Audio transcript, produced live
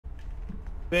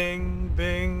Bing,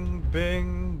 bing,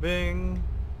 bing, bing.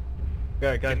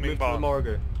 Okay, guys, move to the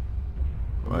morgue.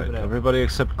 Right, everybody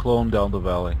except Clone down the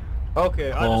valley.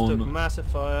 Okay, Clone, I just took massive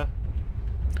fire.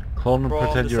 Clone and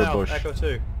pretend you're a bush. Echo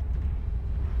 2.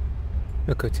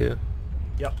 Echo 2.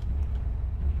 Yep.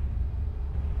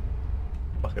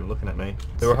 Fucking looking at me.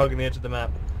 They were hugging the edge of the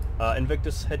map.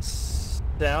 Invictus, head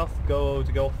south, go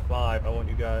to Gulf 5. I want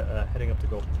you guys heading up to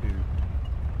Gulf 2.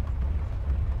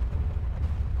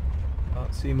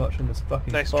 Can't see much in this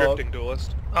fucking Nice fog. drifting,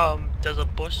 duelist. Does a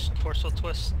bush torso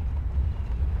twist?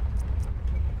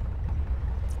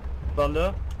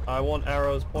 Thunder, I want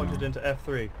arrows pointed into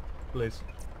F3, please.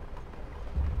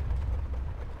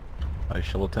 I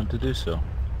shall attempt to do so.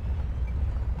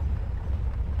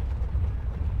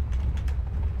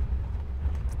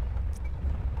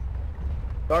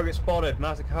 Target spotted,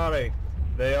 Masakari.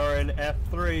 They are in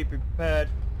F3, be prepared.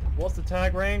 What's the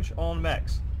tag range on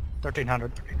mechs?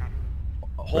 1300.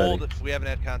 Hold, if we haven't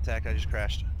had contact, I just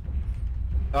crashed.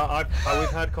 We've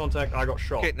had contact, I got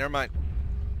shot. Okay, never mind.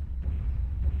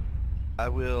 I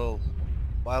will...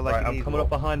 Right, I'm coming up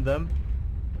behind them.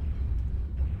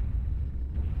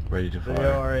 Ready to fire. They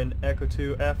are in Echo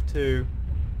 2, F2.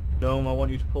 Gnome, I want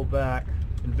you to pull back.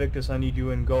 Invictus, I need you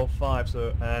in Gulf 5,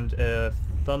 so, and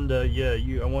Thunder, yeah,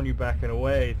 I want you backing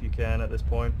away if you can at this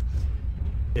point.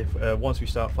 If once we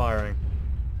start firing.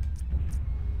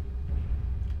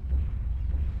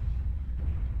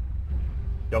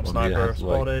 Jump sniper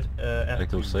spotted.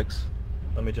 Echo 6.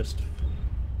 Let me just...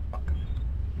 Fuck.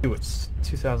 Ooh, it's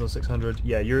 2,600.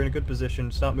 Yeah, you're in a good position.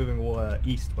 Start moving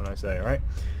east when I say, alright?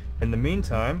 In the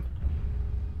meantime...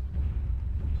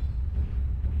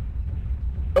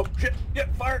 Oh, shit! Yeah,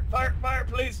 fire, fire, fire,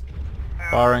 please!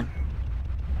 Firing.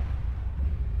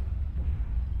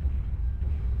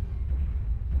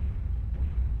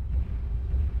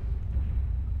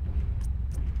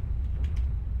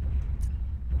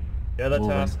 Yeah, that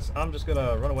tasks. I'm just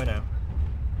gonna run away now.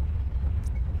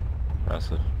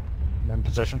 Passive. I'm in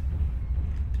position.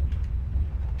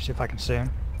 See if I can see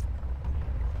him.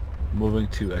 Moving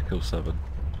to Echo 7.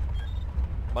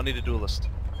 Money to duelist.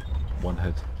 One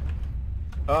hit.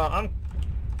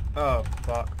 Oh,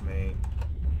 fuck me.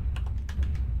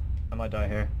 I might die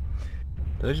here.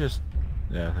 They just...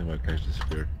 Yeah, I think my guys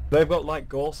disappeared. They've got light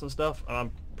ghosts and stuff, and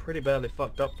I'm pretty badly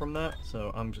fucked up from that,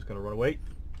 so I'm just gonna run away.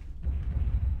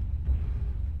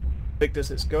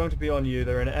 Victus, it's going to be on you.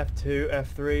 They're in F2,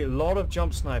 F3, a lot of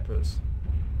jump snipers.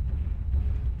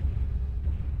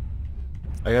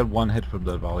 I got one hit from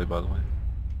that volley, by the way.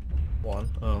 One?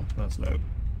 Oh, that's no.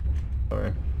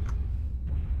 Sorry.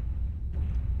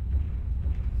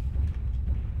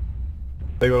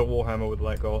 They got a Warhammer with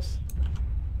light ghosts.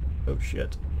 Oh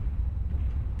shit.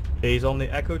 He's on the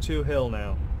Echo 2 hill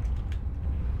now.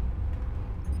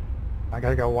 I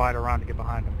gotta go wide around to get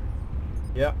behind him.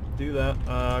 Yep, do that.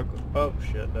 Oh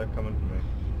shit, they're coming for me.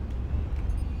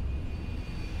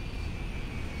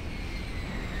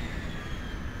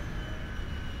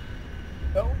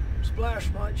 Oh, splash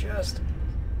my chest.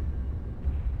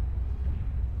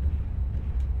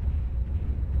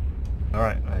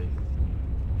 Alright, I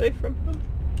safe from him.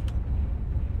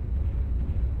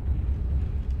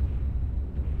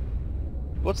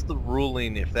 What's the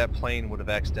ruling if that plane would have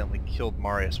accidentally killed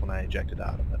Marius when I ejected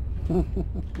out of it?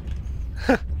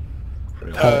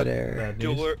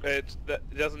 Dueler, it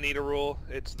doesn't need a rule.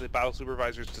 It's the battle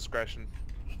supervisor's discretion.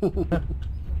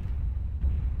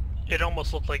 It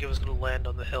almost looked like it was going to land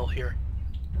on the hill here.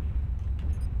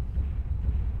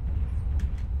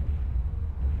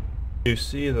 You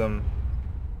see them?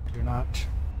 Do not.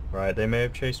 Right, they may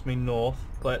have chased me north.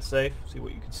 Play it safe, see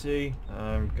what you can see.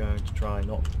 I'm going to try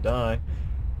not to die.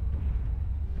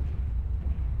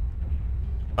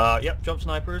 Yep, jump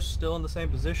snipers, still in the same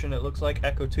position. It looks like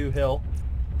Echo 2 hill.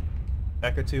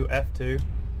 Echo 2 F2.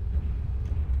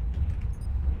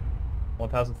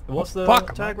 1,000... What's the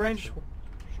tag range?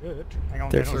 Shit. Hang on,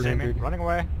 they don't see me. Running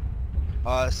away.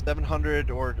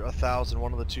 700 or 1,000,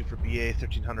 one of the two for BA,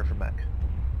 1,300 for mech.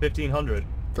 1,500.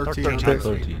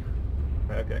 13.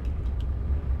 Okay.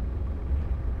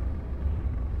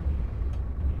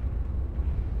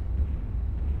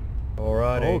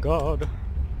 Alrighty. Oh god.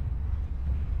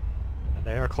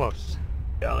 They are close.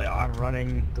 Yeah, they are. I'm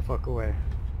running the fuck away.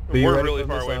 We're really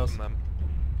far away from them.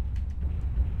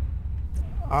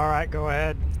 Alright, go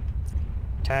ahead.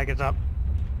 Tag is up.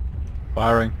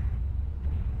 Firing.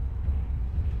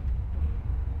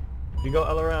 You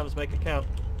got LRMs, make it count.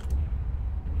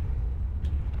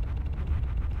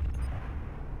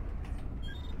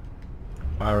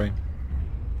 Firing.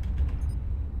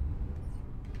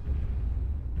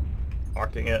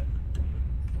 Marking it.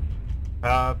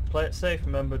 Play it safe,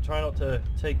 remember. Try not to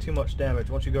take too much damage.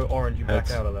 Once you go orange, you back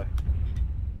Hits. out of there.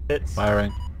 Hits.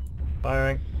 Firing.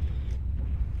 Firing.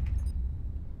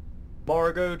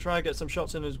 Mora, go try and get some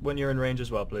shots in when you're in range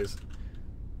as well, please.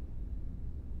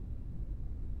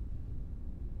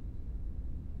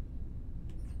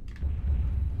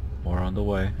 More on the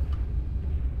way.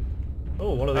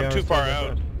 Oh, one of the I'm too arrows far turned out.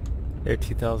 inside. They're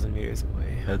 2,000 meters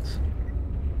away. Hits.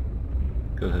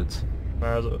 Good hits.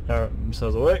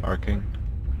 Missiles away. Arcing.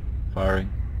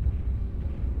 Firing.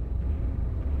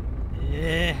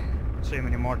 Yeah. See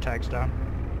many more tags down.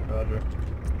 Roger.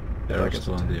 Arrow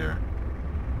still in the air.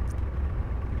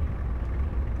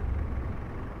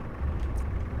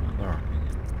 Another arcing.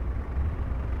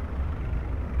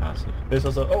 Passive.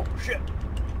 Missiles are... Oh, shit!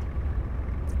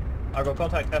 I got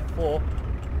contact F4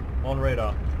 on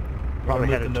radar. We're Probably gonna move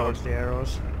headed the towards node. the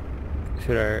arrows.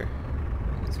 Should I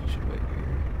guess we should wait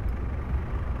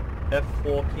here.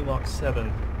 F4 key mark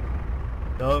 7.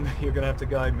 No, you're gonna have to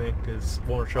guide me, because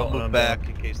one shot I'll and move I'm back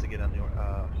down. in case they get on the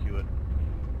Hewitt.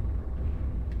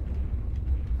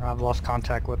 I've lost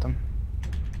contact with them.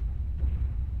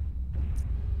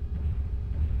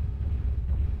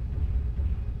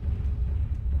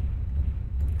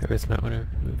 I just might want to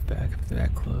move back if they're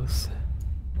that close.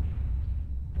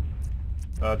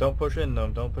 Don't push in, though.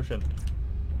 Don't push in.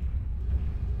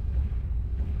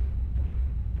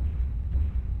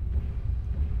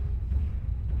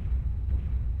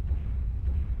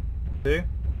 Two.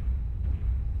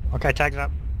 Okay, tags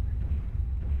up.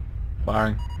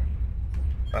 Firing.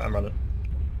 I'm running.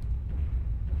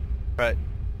 Alright,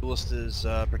 Duelist is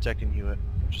protecting Hewitt,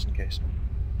 just in case.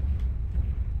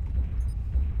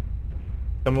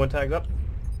 Someone tags up.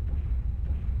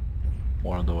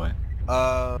 More on the way.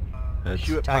 Hits.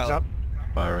 Hewitt Tags pilot, up.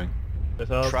 Firing.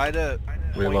 Missiles. try to point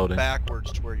Reloading.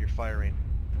 backwards to where you're firing.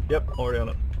 Yep, already on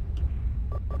it.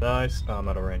 Nice. Oh, I'm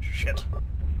out of range. Shit.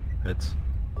 Hits.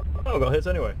 Oh, got hits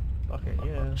anyway. Fucking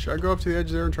yeah. Should I go up to the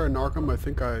edge there and try and knock them? I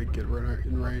think I get right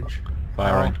in range.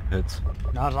 Firing. Hits.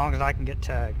 Not as long as I can get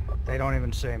tag. They don't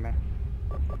even see me.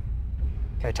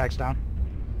 Okay, tags down.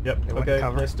 Yep. They went Okay.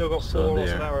 cover. They still got Still 4 in the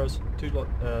lots of air. arrows.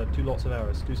 Two lots of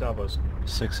arrows. 2 salvos.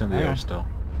 6 in the Hang air on. still.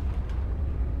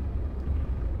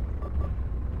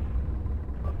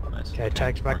 Nice. Okay,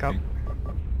 tags back up.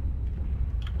 Arcing.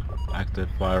 Active.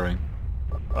 Firing.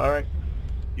 Alright.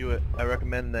 Hewitt, I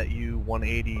recommend that you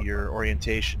 180 your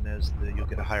orientation as you'll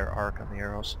get a higher arc on the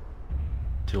arrows.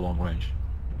 Too long range.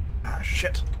 Ah,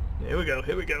 shit. Here we go.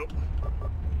 Here we go.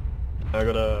 I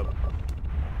got a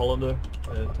Hollander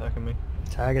attacking me.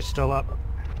 Tag is still up.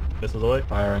 Missiles away.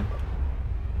 Firing.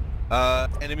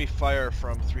 Enemy fire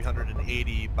from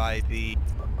 380 by the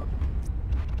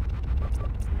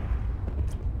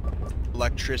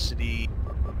electricity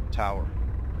tower.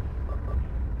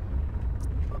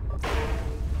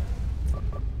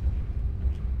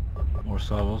 More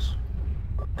salvos.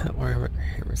 Wherever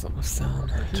hammer's almost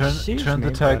down. Turn sees the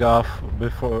me, tag but- off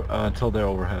before until they're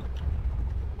overhead.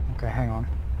 Okay, hang on.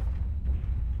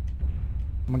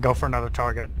 I'm gonna go for another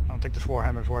target. I don't think this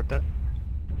Warhammer's worth it.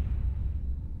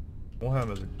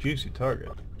 Warhammer's a juicy target.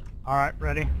 Alright,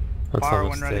 ready? Let's Fire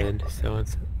almost when ready. stand, so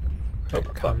it's Oh,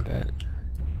 fuck. combat.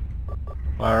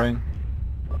 Firing.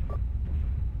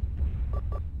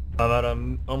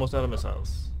 I'm almost out of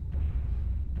missiles.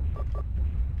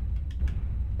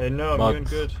 Hey, no, I'm About doing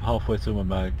good. halfway through my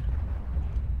mag.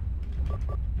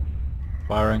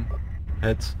 Firing.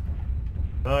 Hits.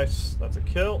 Nice. That's a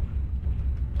kill.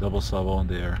 Double salvo in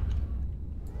the air.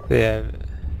 Yeah,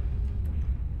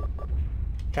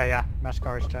 Okay, yeah,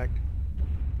 Masakari's tagged.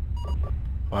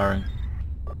 Firing.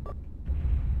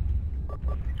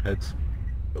 Hits.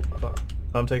 Oh, fuck.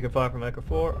 I'm taking fire from Echo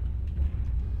 4.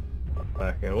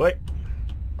 Backing away.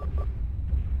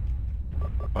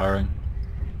 Firing.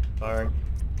 Firing.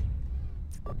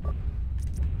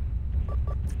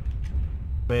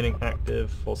 Remaining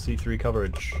active for C3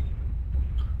 coverage.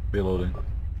 Reloading.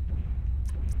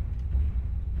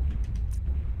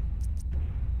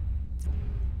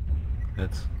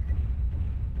 Hits.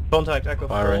 Contact Echo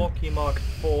Firing. 4, key mark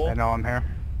 4. I know I'm here.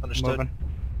 Understood. Moving.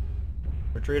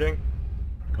 Retreating.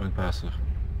 Going passive.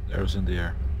 Arrows in the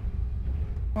air.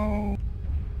 Oh.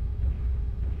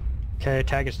 Okay,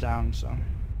 tag is down, so.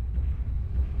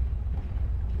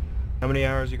 How many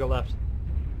arrows you got left?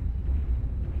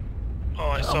 Oh,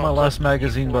 I saw On my a last clip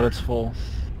magazine, before. but it's full.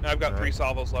 I've got 3 Alright.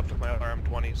 salvos left of my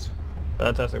RM20s.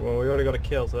 Fantastic. Well, we already got a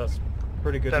kill, so that's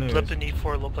pretty good That news. blip in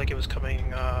E4 looked like it was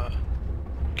coming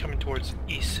towards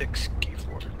E6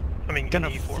 K4. I mean Gonna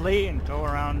E4. flee and go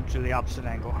around to the opposite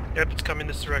angle. Yep, it's coming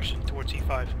this direction towards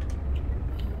E5.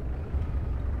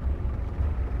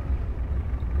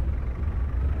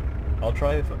 I'll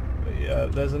try if... Yeah,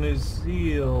 there's an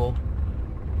Uziel...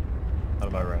 Out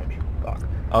of my range. Fuck.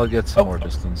 I'll get some Oh. more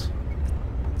distance.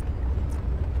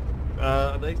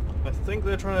 I think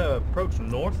they're trying to approach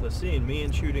north. They're seeing me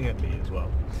and shooting at me as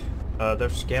well. They're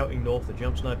scouting north, they're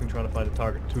jump sniping, trying to find a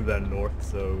target to their north,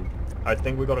 so... I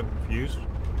think we got them confused.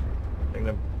 I think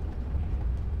they're...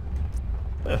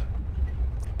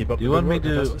 Keep up Do you the want me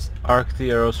good work, to Professors. arc the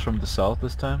arrows from the south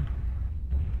this time?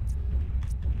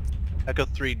 Echo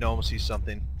 3, Gnome sees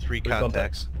something. 3 Three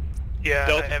contacts. Yeah,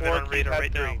 Delta I have it 4, on radar keypad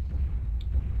right 3. now.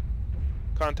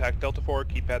 Contact Delta 4,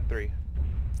 keypad 3.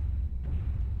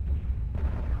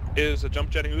 Is a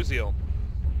jump jetting Uziel.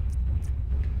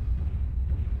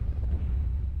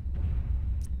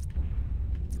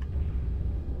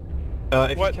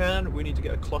 If What? you can, we need to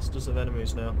get clusters of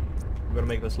enemies now. We're gonna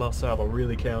make this last salvo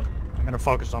really count. I'm gonna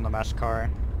focus on the Masakari.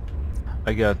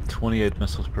 I got 28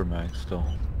 missiles per mag still.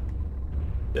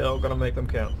 Yeah, we're gonna make them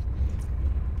count.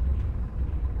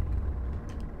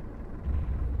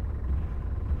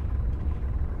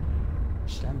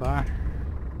 Stand by.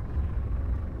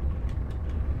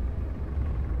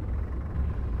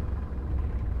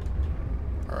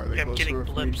 Are they Yeah, I'm close getting enough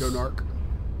for me to go blips. narc?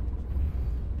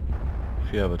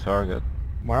 If you have a target.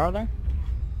 Where are they?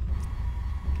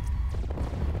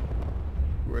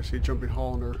 Ooh, I see a jumping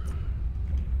Hollander.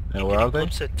 And where are they?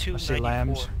 Blips at I see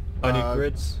lambs. 294. I need Uh,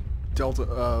 grids.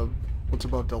 Delta, what's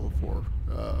above Delta 4?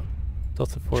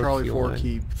 Delta 4, Charlie 4, Q1.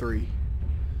 key 3.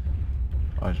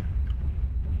 Roger.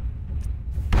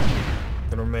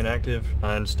 Gonna remain active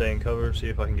and stay in cover, see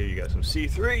if I can get you guys some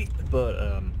C3, but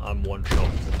I'm one shot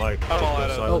if I take all those out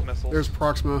of silent. missiles. There's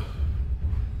Proxima.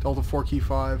 Delta 4, key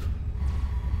 5.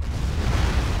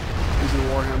 Using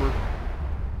the Warhammer.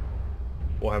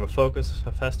 Warhammer focus,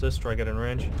 Hephaestus, try get in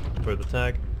range for the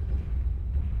tag.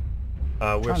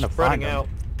 We're Trying to spreading find 'em. out.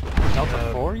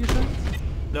 Delta 4, you said?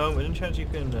 No, any chance you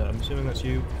can, I'm assuming that's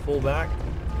you, full back?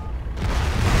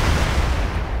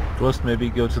 Let's maybe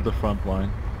go to the front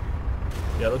line.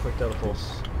 Yeah, looks like Delta 4.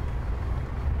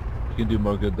 You can do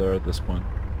more good there at this point.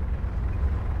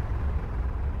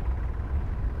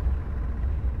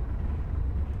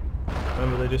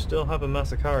 Remember, they do still have a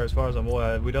Masakari as far as I'm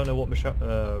aware. We don't know what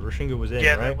Rashinga was in,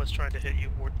 Yeah, right? that was trying to hit you,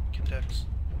 Ward Kindex.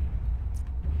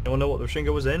 Anyone know what the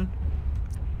Rashinga was in?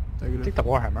 I Negative. think the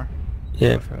Warhammer.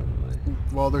 Yeah, probably.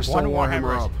 Well, there's still One Warhammer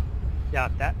Warhammer is- up. Yeah,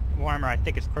 that Warhammer I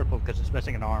think is crippled because it's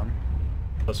missing an arm.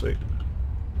 Oh, sweet.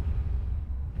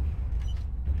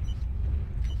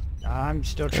 I'm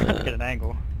still trying to get an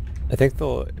angle. I think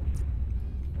they'll...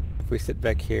 If we sit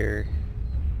back here...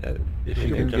 If you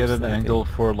they're can jump get an sniping. angle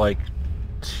for like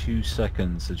 2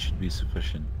 seconds, it should be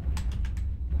sufficient.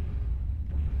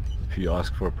 If you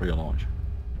ask for a pre-launch.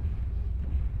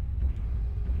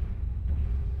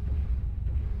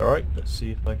 Alright, let's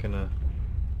see if I can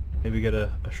maybe get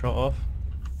a shot off.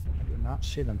 I do not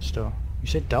see them still. You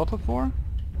said Delta 4?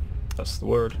 That's the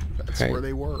word. That's Right. where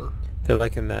they were. They're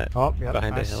like in that... Oh, yep,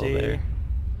 behind I a hill see there.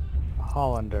 a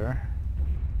Hollander.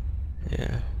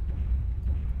 Yeah.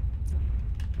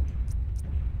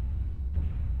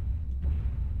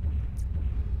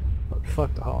 But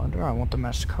fuck the Hollander, I want the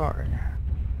Masakari.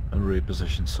 And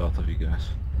reposition south of you guys.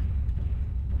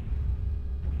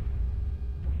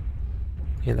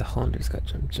 Yeah, the Hollander's got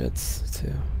jump jets,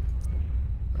 too.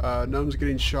 Gnome's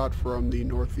getting shot from the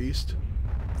northeast.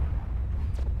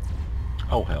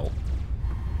 Oh hell.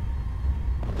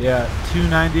 Yeah,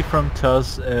 290 from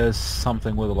Tuz is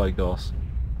something with a light DOS.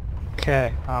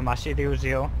 Okay, I see the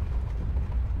Uziel.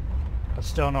 But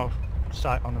still no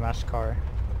sight on the Masakari.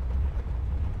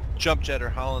 Jump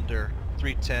jetter, Hollander,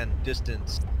 310,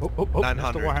 distance. Oh, oh, oh, there's the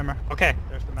 900. Warhammer. Okay,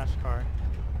 there's the Masakari.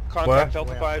 Contact Where?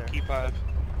 Delta Way out 5, there. key 5.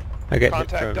 I get hit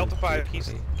Contact from Delta 5,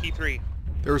 320. key 3.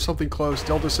 There was something close.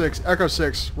 Delta 6, Echo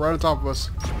 6, right on top of us.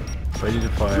 Ready to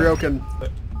fire. Ryoken.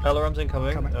 Ailerons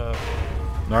incoming. Coming.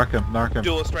 Narc him, narc him.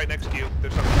 Duelist right next to you.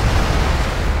 There's something.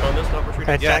 On this, not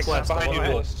retreating. Okay, Yes, tag left. behind you,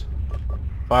 Alright. duelist.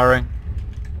 Firing.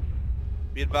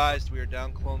 Be advised, we are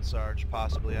down Clone Sarge,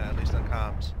 possibly, at least on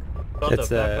comms. Thunder, It's,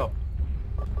 back up.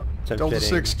 Jump Delta jetting.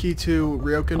 6, key 2,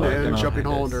 Ryoken, Oh, and no. jumping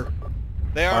Behind us. Hollander.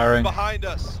 They are Firing. behind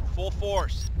us, full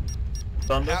force.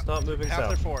 Thunder, Half- start moving half their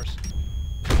south. force.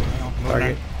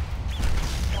 Target.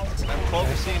 I'm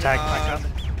focusing Tag on... back up.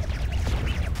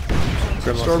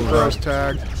 Stormcrow's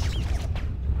tagged.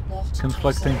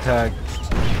 Conflicting tag.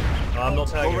 I'm not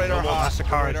tagging. Full radar no more. hot. Full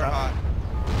Masakari's radar up. hot.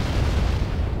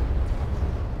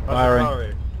 Firing.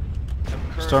 Masakari. I'm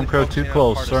currently Stormcrow too focusing on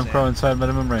close. partisan. Stormcrow inside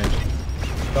minimum range.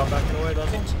 Start backing away,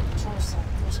 Dundee.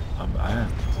 I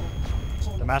am.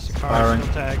 The Masakari Firing.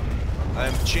 still tagged. I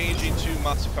am changing to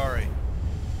Masakari.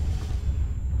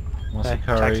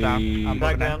 tags down. I'm Masakari.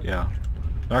 moving down. in. Yeah.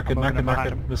 Knock it, I'm knock moving it, in knock behind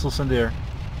it. him. Missiles in the air.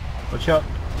 Watch out.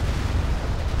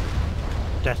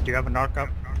 Death, do you have a narc up?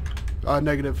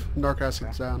 Negative. Narc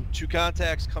acid's down. 2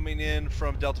 contacts coming in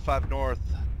from Delta 5 North.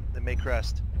 They may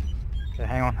crest. Okay,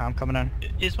 hang on, I'm coming in.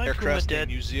 Is my They're Puma cresting dead?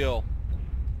 Museal.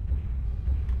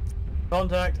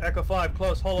 Contact, Echo 5,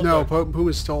 close, hold No, on.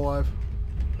 Puma's still alive.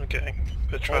 Okay,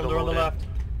 gonna try to Hold on the load in. left.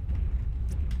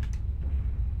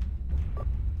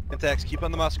 Contacts, keep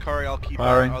on the Masakari. I'll keep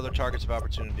Firing. on other targets of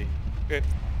opportunity. Okay.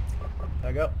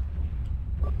 I go.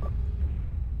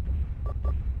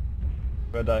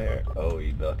 Red die here. Oh,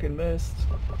 he fucking missed.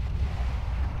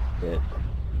 Shit.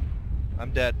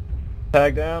 I'm dead.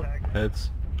 Tag down.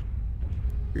 Heads.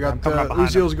 You got I'm coming up behind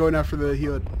Uziel's going after the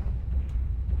Helid.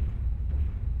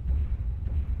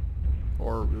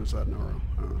 Or was that Noro?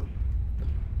 I don't know.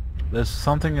 There's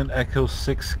something in Echo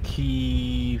 6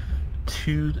 key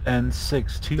 2 and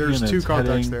 6. Two There's units 2 contacts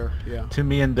heading there. Yeah. to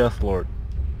me and deathlord.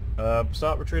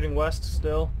 Start retreating west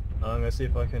still. I'm gonna see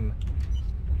if I can...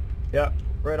 Yeah,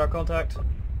 radar contact.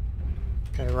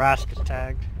 Okay, Rask is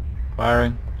tagged.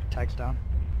 Firing. Tags down.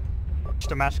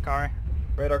 Just a Masakari.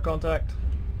 Radar contact.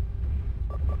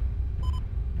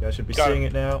 Yeah, I should be Got seeing it.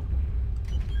 it now.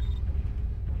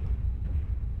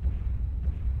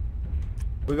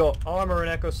 We got armor in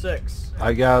Echo 6.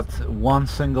 I got 1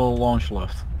 single launch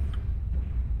left.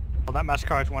 Well, that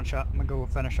Masakari's one shot. I'm gonna go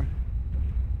finish him.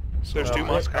 There's 2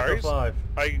 Echo Masakaris? 5.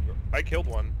 I killed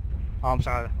one. Oh, I'm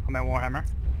sorry. I'm at Warhammer.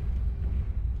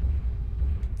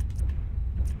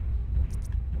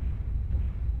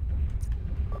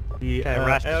 The Okay,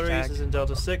 Rask is Ares tagged. is in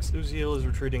Delta 6, Uziel is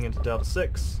retreating into Delta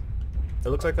 6. It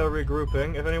looks like they're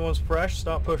regrouping. If anyone's fresh,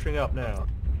 start pushing up now.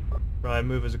 Try and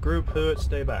move as a group, Hood,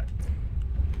 stay back.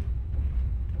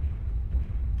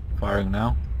 Firing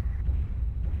now.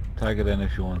 Tag it in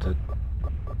if you want it.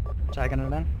 Tagging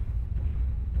it in.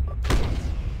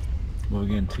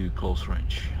 Moving into close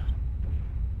range.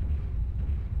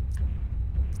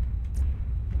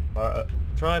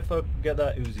 Try and get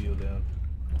that Uziel down.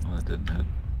 Well, that didn't hit.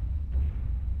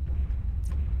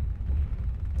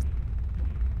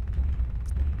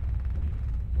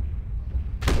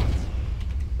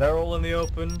 They're all in the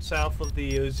open, south of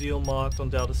the Uziel marked on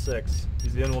Delta 6.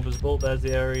 He's the only one visible. There's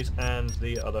the Ares and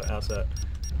the other asset.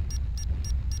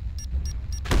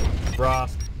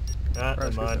 Rask. Never Rask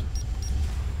is mind.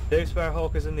 Dave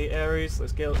Sparrowhawk is in the Ares.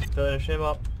 Let's finish him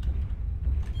up.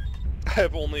 I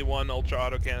have only 1 Ultra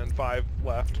Autocannon 5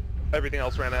 left. Everything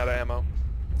else ran out of ammo.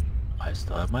 I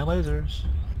still have my lasers.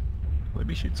 Let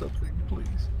me shoot something, please.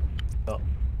 Oh.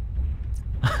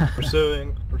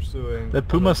 Pursuing. That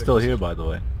Puma's still here, by the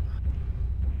way.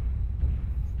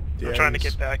 I'm trying to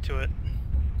get back to it.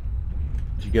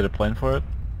 Did you get a plane for it?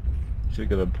 You should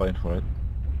get a plane for it.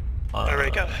 I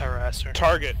already got a harasser.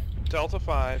 Target, Delta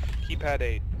 5, keypad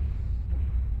 8.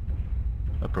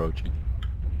 Approaching.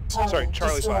 Sorry,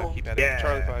 Charlie 5, keypad 8. Yeah.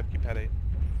 Charlie 5, keypad 8.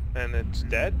 And it's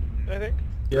dead, I think?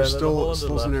 Yeah, There's there's a whole still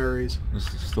under some left. Ares.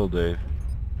 This is still Dave.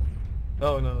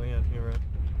 Oh no, yeah, you're right.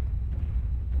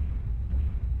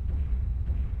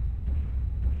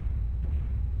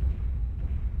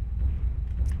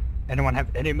 Anyone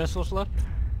have any missiles left?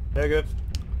 Yeah, good.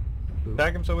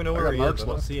 Tag him so we know I where got he is. marks I want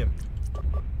to left. see him.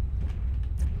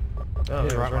 Oh,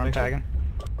 He's yeah, right where I'm next to tagging.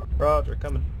 Roger,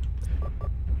 coming.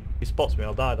 He spots me,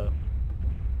 I'll die though.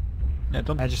 Yeah,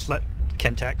 don't. I just let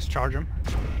Kintex charge him.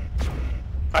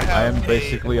 I I am have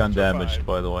basically a Ultra undamaged, 5.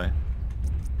 by the way.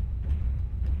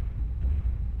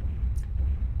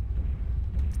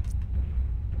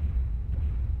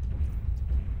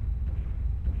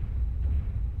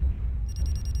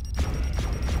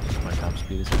 My top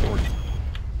speed is 40.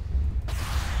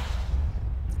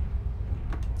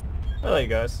 Oh, there you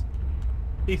guys.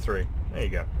 E3. There you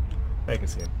go. Now you can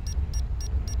see him.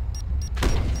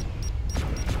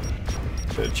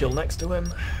 Bit of chill next to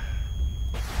him.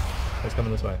 He's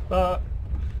coming this way.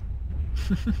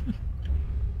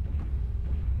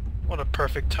 What a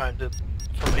perfect time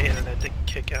for my internet to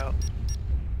kick out.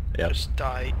 Yep. Just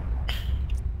die.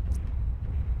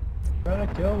 Trying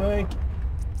to kill me.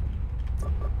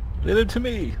 Leave it to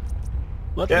me.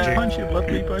 Let Yay. me punch him.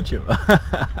 Let me punch him.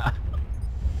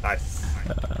 Nice.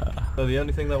 So the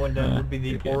only thing that went down would be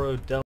the okay. Oro Del